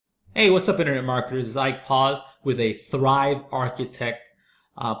Hey, what's up, Internet marketers? It's Ike Paz with a Thrive Architect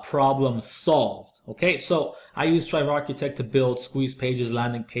problem solved. Okay, so I use Thrive Architect to build squeeze pages,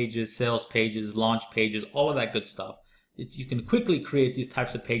 landing pages, sales pages, launch pages, all of that good stuff. You can quickly create these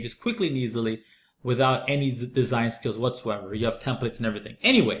types of pages quickly and easily without any design skills whatsoever. You have templates and everything.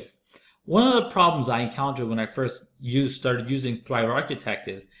 Anyways, one of the problems I encountered when I first started using Thrive Architect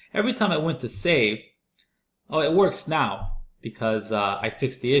is every time I went to save, oh, it works now because I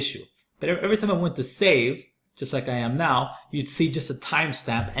fixed the issue. But every time I went to save, just like I am now, you'd see just a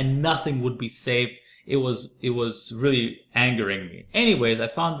timestamp and nothing would be saved. It was really angering me. Anyways, I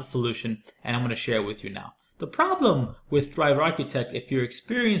found the solution and I'm going to share it with you now. The problem with Thrive Architect, if you're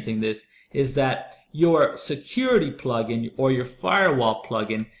experiencing this, is that your security plugin or your firewall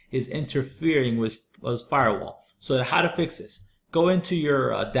plugin is interfering with firewall. So how to fix this? Go into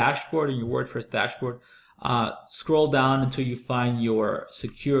your dashboard in your WordPress dashboard. Scroll down until you find your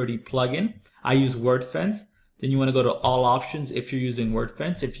security plugin. I use WordFence. Then you want to go to all options if you're using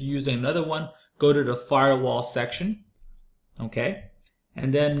WordFence. If you're using another one, go to the firewall section. Okay,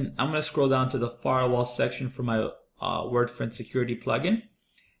 and then I'm going to scroll down to the firewall section for my WordFence security plugin,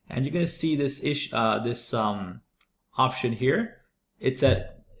 and you're going to see this option here. It's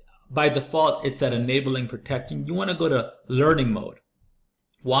by default it's at enabling protecting. You want to go to learning mode.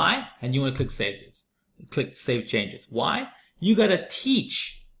 Why? And you want to click save this. Click save changes. Why? You got to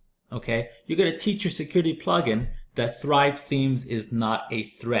teach, okay? You got to teach your security plugin that Thrive Themes is not a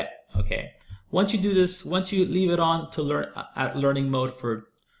threat, okay? Once you do this, once you leave it on to learn at learning mode for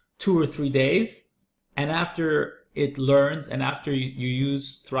 2 or 3 days, and after it learns and after you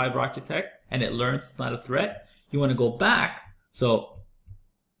use Thrive Architect and it learns it's not a threat, you want to go back. So,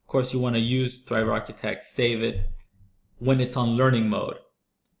 of course, you want to use Thrive Architect, save it when it's on learning mode.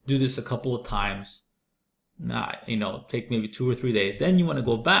 Do this a couple of times. Take maybe 2 or 3 days. Then you want to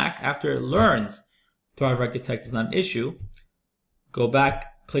go back after it learns Thrive Architect is not an issue. Go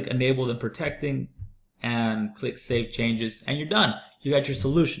back, click Enable and Protecting, and click Save Changes, and you're done. You got your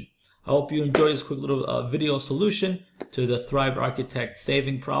solution. I hope you enjoyed this quick little video solution to the Thrive Architect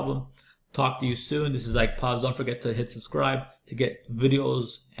saving problem. Talk to you soon. This is Ike Paz. Don't forget to hit subscribe to get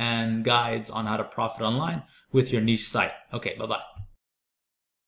videos and guides on how to profit online with your niche site. Okay, bye-bye.